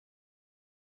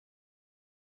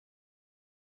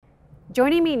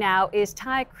Joining me now is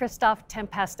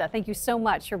Christoff-Tempesta. Thank you so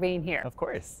much for being here. Of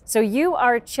course. So you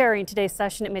are chairing today's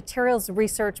session at Materials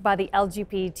Research by the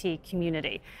LGBT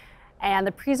community. And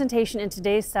the presentation in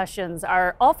today's sessions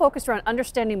are all focused around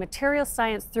understanding material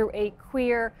science through a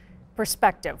queer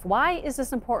perspective. Why is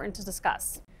this important to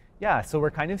discuss? Yeah, so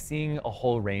we're kind of seeing a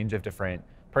whole range of different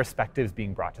perspectives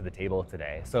being brought to the table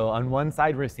today. So on one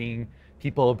side, we're seeing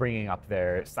people bringing up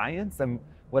their science. And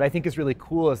what I think is really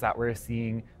cool is that we're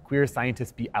seeing queer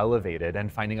scientists be elevated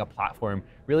and finding a platform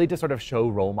really to sort of show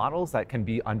role models that can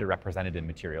be underrepresented in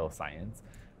material science.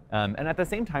 And at the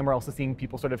same time, we're also seeing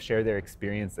people sort of share their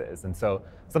experiences. And so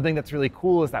something that's really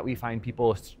cool is that we find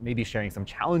people maybe sharing some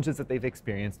challenges that they've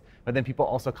experienced, but then people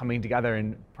also coming together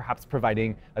and perhaps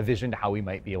providing a vision to how we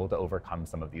might be able to overcome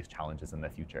some of these challenges in the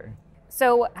future.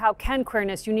 So how can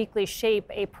queerness uniquely shape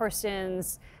a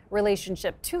person's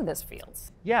relationship to this field?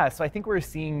 Yeah, so I think we're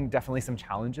seeing definitely some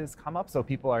challenges come up. So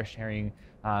people are sharing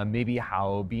maybe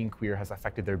how being queer has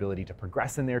affected their ability to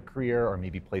progress in their career, or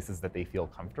maybe places that they feel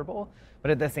comfortable.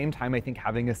 But at the same time, I think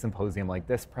having a symposium like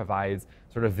this provides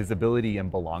sort of visibility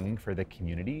and belonging for the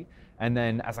community. And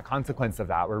then as a consequence of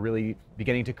that, we're really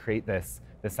beginning to create this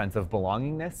sense of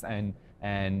belongingness.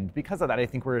 And because of that, I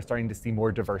think we're starting to see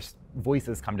more diverse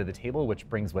voices come to the table, which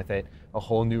brings with it a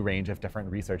whole new range of different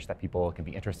research that people can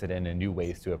be interested in and new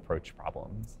ways to approach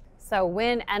problems. So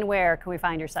when and where can we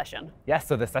find your session? Yes,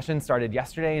 so the session started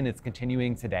yesterday and it's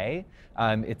continuing today.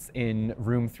 It's in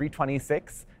room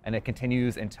 326 and it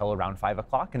continues until around 5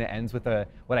 o'clock, and it ends with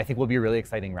what I think will be a really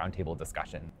exciting roundtable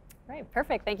discussion. Right,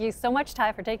 perfect. Thank you so much,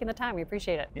 Ty, for taking the time. We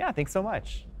appreciate it. Yeah, thanks so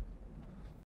much.